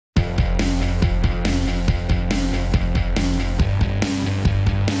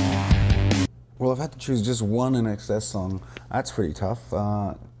Well, I've had to choose just one INXS song. That's pretty tough,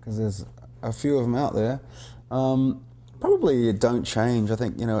 because there's a few of them out there. Probably Don't Change. I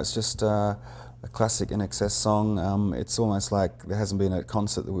think, you know, it's just a classic INXS song. It's almost like there hasn't been a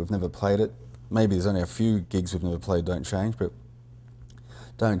concert that we've never played it. Maybe there's only a few gigs we've never played Don't Change, but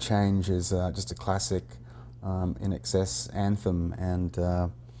Don't Change is just a classic INXS anthem, and,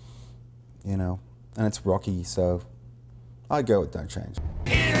 you know, and it's rocky, so I'd go with Don't Change.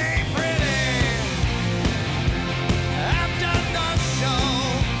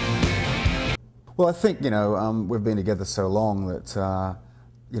 Well, I think, you know, we've been together so long that,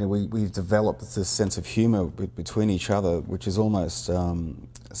 you know, we've developed this sense of humour between each other, which is almost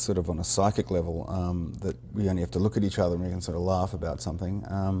sort of on a psychic level, that we only have to look at each other and we can sort of laugh about something.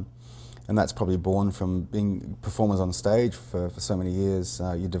 And that's probably born from being performers on stage for so many years.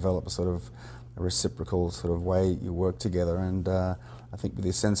 You develop a sort of a reciprocal sort of way you work together, and I think with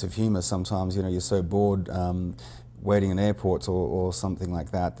your sense of humour, sometimes, you know, you're so bored waiting in airports or something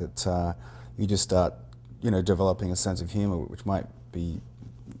like that, that you just start, you know, developing a sense of humour which might be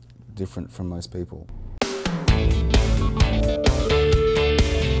different from most people.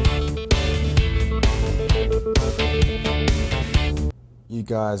 You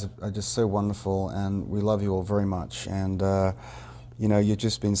guys are just so wonderful, and we love you all very much, and you know, you've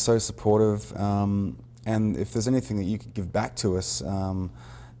just been so supportive, and if there's anything that you could give back to us,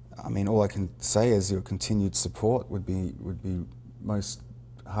 I mean, all I can say is your continued support would be most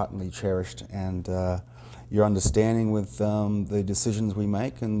heartily cherished, and your understanding with the decisions we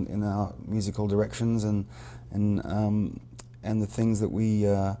make in our musical directions, and the things that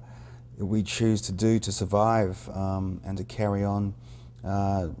we choose to do to survive and to carry on.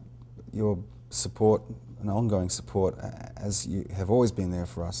 Your support and ongoing support, as you have always been there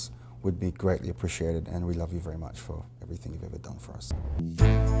for us, would be greatly appreciated, and we love you very much for everything you've ever done for us.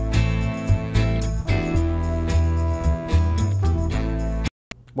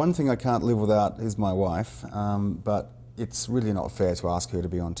 One thing I can't live without is my wife, but it's really not fair to ask her to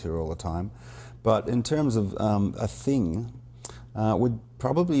be on tour all the time. But in terms of a thing, would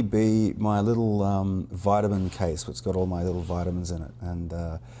probably be my little vitamin case, which has got all my little vitamins in it,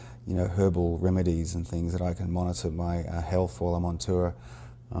 and you know, herbal remedies and things that I can monitor my health while I'm on tour.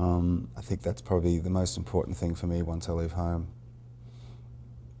 I think that's probably the most important thing for me once I leave home.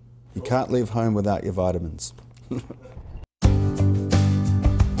 You can't leave home without your vitamins.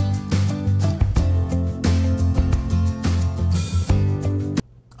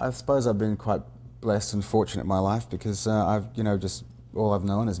 I suppose I've been quite blessed and fortunate in my life, because I've, you know, just all I've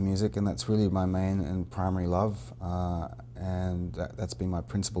known is music, and that's really my main and primary love, and that's been my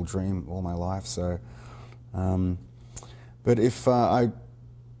principal dream all my life. So, but if I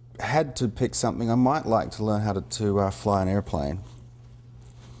had to pick something, I might like to learn how to fly an airplane,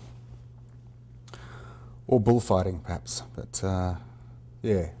 or bullfighting perhaps. But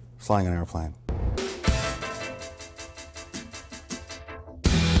yeah, flying an airplane.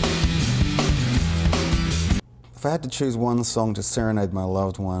 If I had to choose one song to serenade my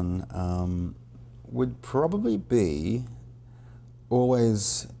loved one, would probably be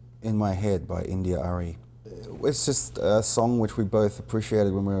Always in My Head by India Ari. It's just a song which we both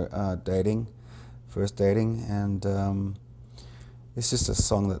appreciated when we were first dating, and it's just a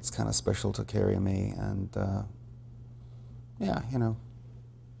song that's kind of special to Carrie and me, and yeah, you know,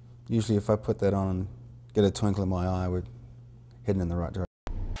 usually if I put that on and get a twinkle in my eye, we're heading in the right direction.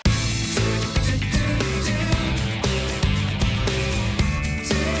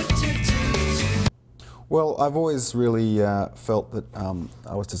 Well, I've always really felt that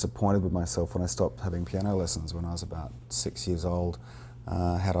I was disappointed with myself when I stopped having piano lessons when I was about 6 years old.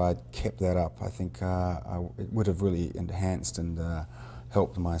 Had I kept that up, I think it would have really enhanced and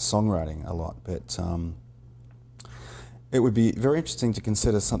helped my songwriting a lot. But it would be very interesting to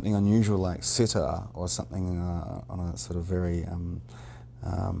consider something unusual like sitar, or something on a sort of very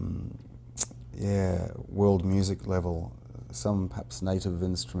yeah, world music level. Some perhaps native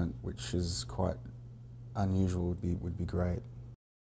instrument which is quite unusual would be great.